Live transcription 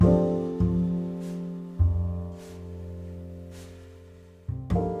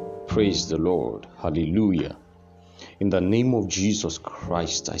Praise the Lord. Hallelujah. In the name of Jesus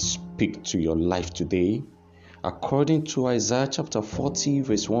Christ, I speak to your life today. According to Isaiah chapter 40,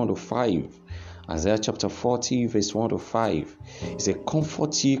 verse 1 to 5. Isaiah chapter 40, verse 1 to 5. It says,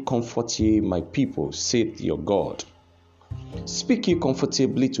 comfort ye, my people, saith your God. Speak ye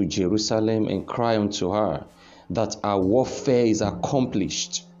comfortably to Jerusalem, and cry unto her, that our warfare is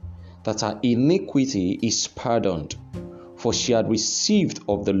accomplished, that our iniquity is pardoned. For she had received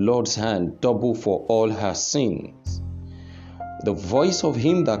of the Lord's hand double for all her sins. The voice of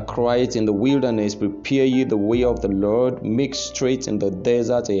him that crieth in the wilderness, prepare ye the way of the Lord, make straight in the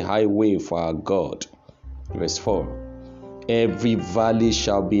desert a highway for our God. Verse 4. Every valley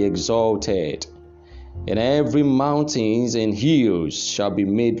shall be exalted, and every mountains and hills shall be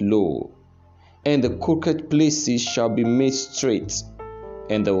made low, and the crooked places shall be made straight,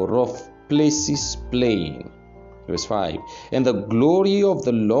 and the rough places plain. Verse 5. And the glory of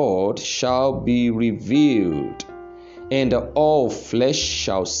the Lord shall be revealed, and all flesh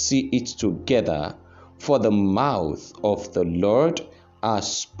shall see it together, for the mouth of the Lord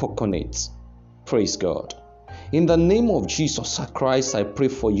has spoken it. Praise God. In the name of Jesus Christ, I pray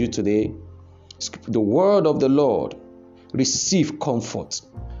for you today. The word of the Lord, receive comfort.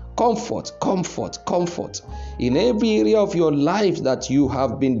 Comfort in every area of your life that you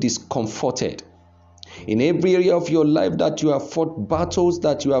have been discomforted. In every area of your life that you have fought battles,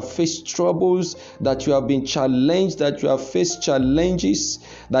 that you have faced troubles, that you have been challenged, that you have faced challenges,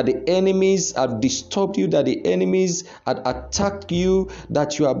 that the enemies have disturbed you, that the enemies had attacked you,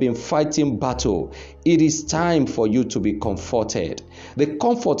 that you have been fighting battle. It is time for you to be comforted. The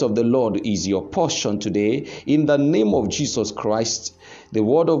comfort of the Lord is your portion today. In the name of Jesus Christ, the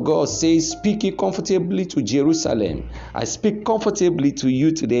word of God says, speak ye comfortably to Jerusalem. I speak comfortably to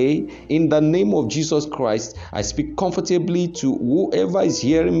you today. In the name of Jesus Christ, I speak comfortably to whoever is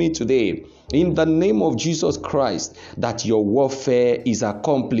hearing me today. In the name of Jesus Christ, that your warfare is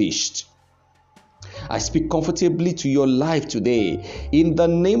accomplished. I speak comfortably to your life today. In the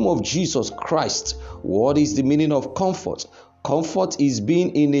name of Jesus Christ. What is the meaning of comfort? Comfort is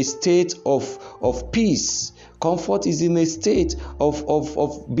being in a state of peace. Comfort is in a state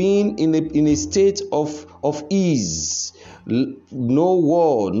of being in a state of ease. No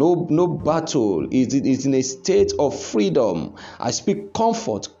war, no battle. It's in a state of freedom. I speak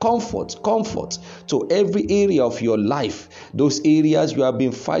comfort to every area of your life. Those areas you have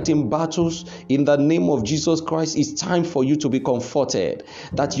been fighting battles, in the name of Jesus Christ, it's time for you to be comforted.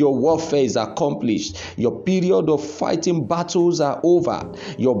 That your warfare is accomplished. Your period of fighting battles are over.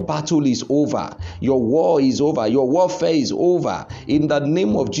 Your battle is over. Your war is over. Your warfare is over. In the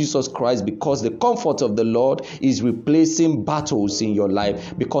name of Jesus Christ, because the comfort of the Lord is replacing battles in your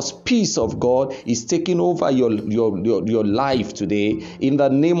life, because peace of God is taking over your life today. In the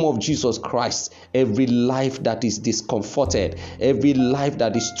name of Jesus Christ, every life that is discomforted, every life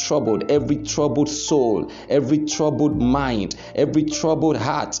that is troubled, every troubled soul, every troubled mind, every troubled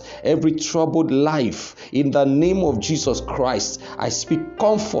heart, every troubled life, in the name of Jesus Christ, I speak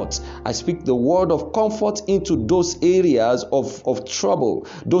comfort. I speak the word of comfort into those areas of trouble,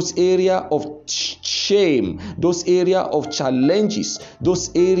 those areas of shame, those areas of challenges,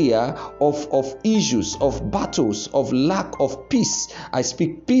 those areas of issues, of battles, of lack of peace. I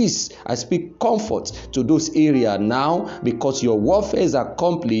speak peace, I speak comfort to those areas now, because your warfare is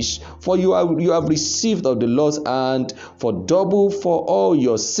accomplished, for you have received of the Lord's hand for double for all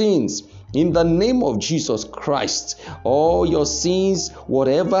your sins. In the name of Jesus Christ, all your sins,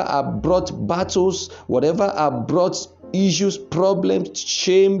 whatever have brought battles, whatever have brought issues, problems,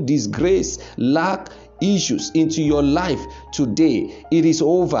 shame, disgrace, lack, issues into your life today, it is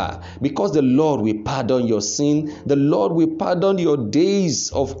over, because the Lord will pardon your sin. The Lord will pardon your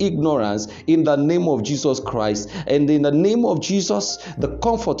days of ignorance in the name of Jesus Christ. And in the name of Jesus, the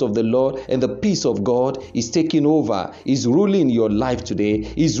comfort of the Lord and the peace of God is taking over, is ruling your life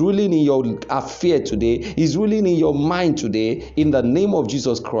today, is ruling in your affair today, is ruling in your mind today. In the name of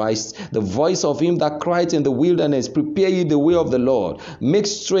Jesus Christ, the voice of him that cried in the wilderness, prepare ye the way of the Lord, make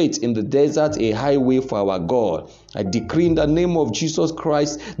straight in the desert a highway for our God. I decree in the name of Jesus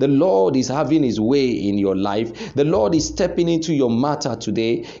Christ, the Lord is having his way in your life. The Lord is stepping into your matter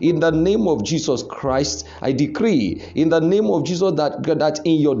today. In the name of Jesus Christ, I decree in the name of Jesus that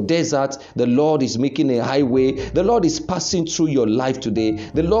in your desert, the Lord is making a highway. The Lord is passing through your life today.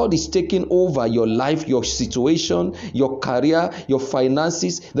 The Lord is taking over your life, your situation, your career, your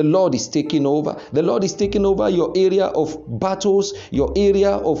finances. The Lord is taking over. The Lord is taking over your area of battles, your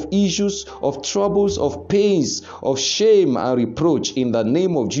area of issues, of troubles, of pains, of shame and reproach in the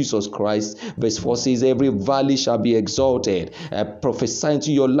name of Jesus Christ. Verse 4 says, every valley shall be exalted. I prophesy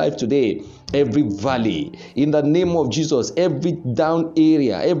into your life today, every valley, in the name of Jesus, every down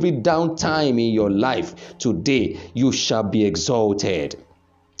area, every down time in your life, today you shall be exalted.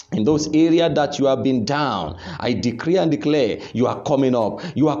 In those areas that you have been down, I decree and declare you are coming up.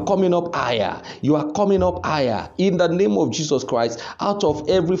 You are coming up higher. You are coming up higher. In the name of Jesus Christ, out of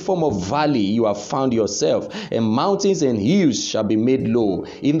every form of valley you have found yourself, and mountains and hills shall be made low.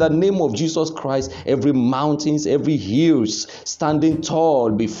 In the name of Jesus Christ, every mountains, every hills standing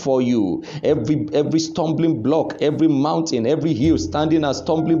tall before you, every stumbling block, every mountain, every hill standing as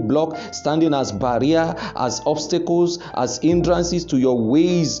stumbling block, standing as barrier, as obstacles, as hindrances to your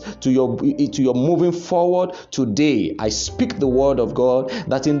ways, to your moving forward. Today I speak the word of God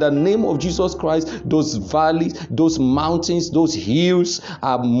that in the name of Jesus Christ, those valleys, those mountains, those hills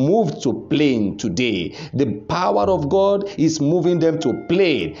are moved to plain today. The power of God is moving them to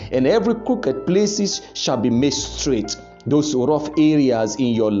plain, and every crooked places shall be made straight. Those rough areas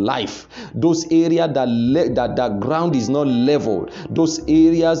in your life, those areas that ground is not leveled, those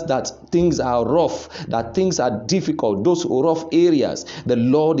areas that things are rough, that things are difficult, those rough areas, the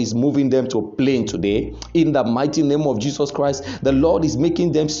Lord is moving them to plain today. In the mighty name of Jesus Christ, the Lord is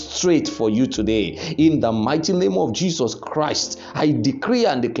making them straight for you today. In the mighty name of Jesus Christ, I decree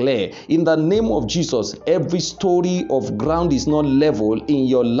and declare, in the name of Jesus, every story of ground is not leveled in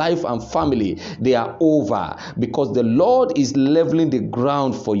your life and family, they are over, because the Lord is leveling the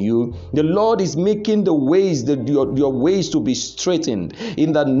ground for you. The Lord is making the ways, your ways to be straightened.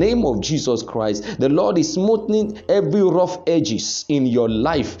 In the name of Jesus Christ, the Lord is smoothing every rough edges in your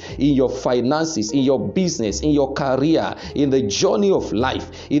life, in your finances, in your business, in your career, in the journey of life.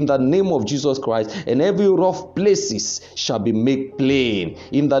 In the name of Jesus Christ, and every rough places shall be made plain.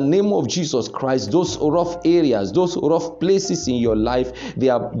 In the name of Jesus Christ, those rough areas, those rough places in your life,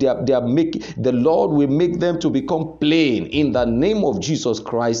 the Lord will make them to become plain. In the name of Jesus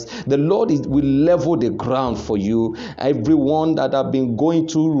Christ, the Lord will level the ground for you. Everyone that have been going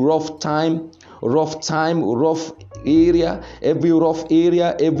through rough area, every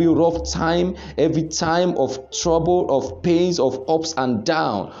rough time, every time of trouble, of pains, of ups and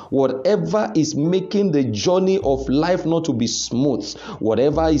downs, whatever is making the journey of life not to be smooth,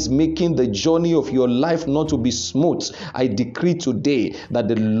 whatever is making the journey of your life not to be smooth, I decree today that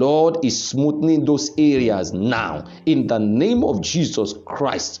the Lord is smoothing those areas now. In the name of Jesus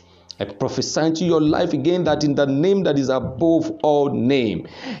Christ, I prophesy into your life again that in the name that is above all name,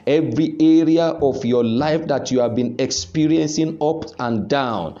 every area of your life that you have been experiencing up and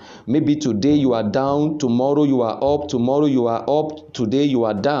down, maybe today you are down, tomorrow you are up, tomorrow you are up, today you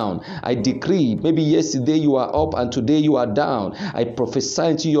are down. I decree, maybe yesterday you are up and today you are down. I prophesy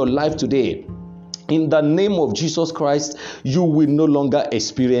into your life today, in the name of Jesus Christ, you will no longer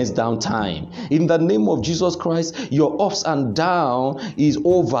experience downtime. In the name of Jesus Christ, your ups and downs is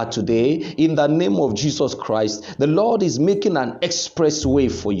over today. In the name of Jesus Christ, the Lord is making an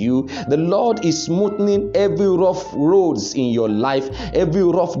expressway for you. The Lord is smoothing every rough roads in your life, every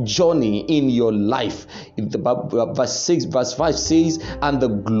rough journey in your life. Verse 5 says, and the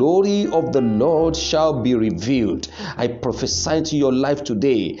glory of the Lord shall be revealed. I prophesy to your life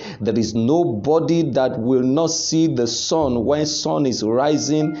today, there is nobody that will not see the sun when sun is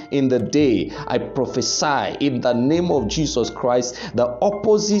rising in the day. I prophesy in the name of Jesus Christ, the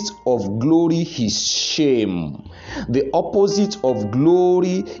opposite of glory is shame. The opposite of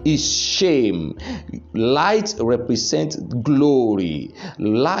glory is shame. Light represents glory.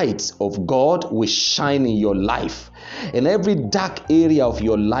 Light of God will shine in your life. In every dark area of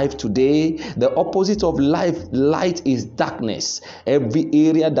your life today, the opposite of light is darkness. Every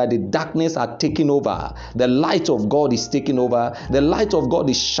area that the darkness are taking over, the light of God is taking over. The light of God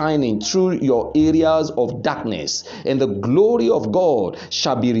is shining through your areas of darkness, and the glory of God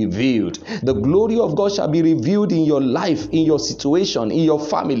shall be revealed. The glory of God shall be revealed in your life, in your situation, in your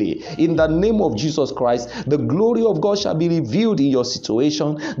family. In the name of Jesus Christ, the glory of God shall be revealed in your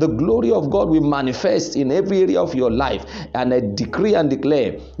situation. The glory of God will manifest in every area of your life. And I decree and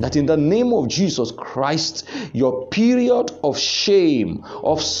declare that in the name of Jesus Christ, your period of shame,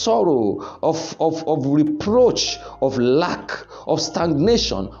 of sorrow, of reproach, of lack, of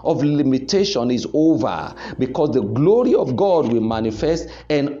stagnation, of limitation is over, because the glory of God will manifest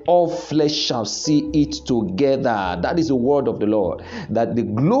and all flesh shall see it together. That is the word of the Lord, that the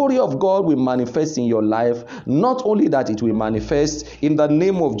glory of God will manifest in your life. Not only that, it will manifest in the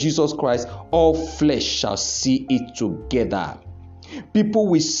name of Jesus Christ, all flesh shall see it together. People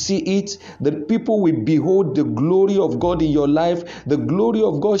will see it. The people will behold the glory of God in your life. The glory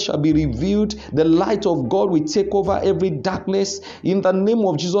of God shall be revealed. The light of God will take over every darkness. In the name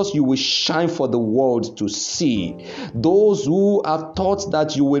of Jesus, you will shine for the world to see. Those who have thought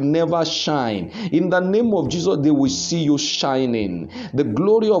that you will never shine, in the name of Jesus, they will see you shining. The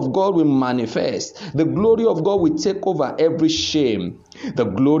glory of God will manifest. The glory of God will take over every shame. The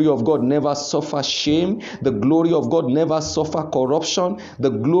glory of God never suffer shame. The glory of God never suffer corruption. The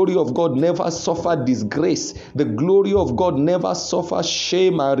glory of God never suffer disgrace. The glory of God never suffer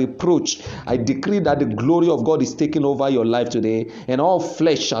shame and reproach. I decree that the glory of God is taking over your life today, and all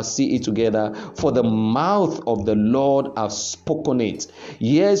flesh shall see it together, for the mouth of the Lord has spoken it.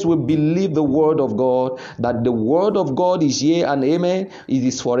 Yes, we believe the word of God, that the word of God is yea and amen. It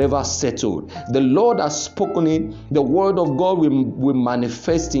is forever settled. The Lord has spoken it. The word of God will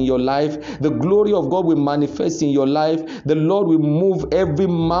manifest in your life. The glory of God will manifest in your life. The Lord will move every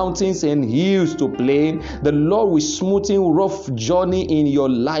mountains and hills to plain. The Lord will smoothen rough journey in your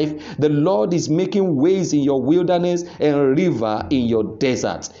life. The Lord is making ways in your wilderness and river in your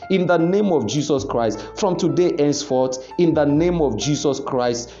desert. In the name of Jesus Christ, from today henceforth, in the name of Jesus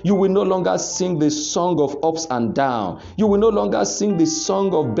Christ, you will no longer sing the song of ups and downs. You will no longer sing the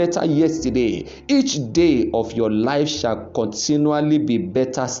song of better yesterday. Each day of your life shall continually be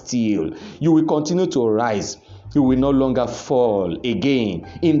better still. You will continue to rise. You will no longer fall again.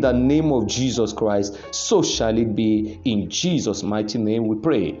 In the name of Jesus Christ, so shall it be. In Jesus' mighty name we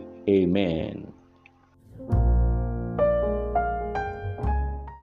pray. Amen.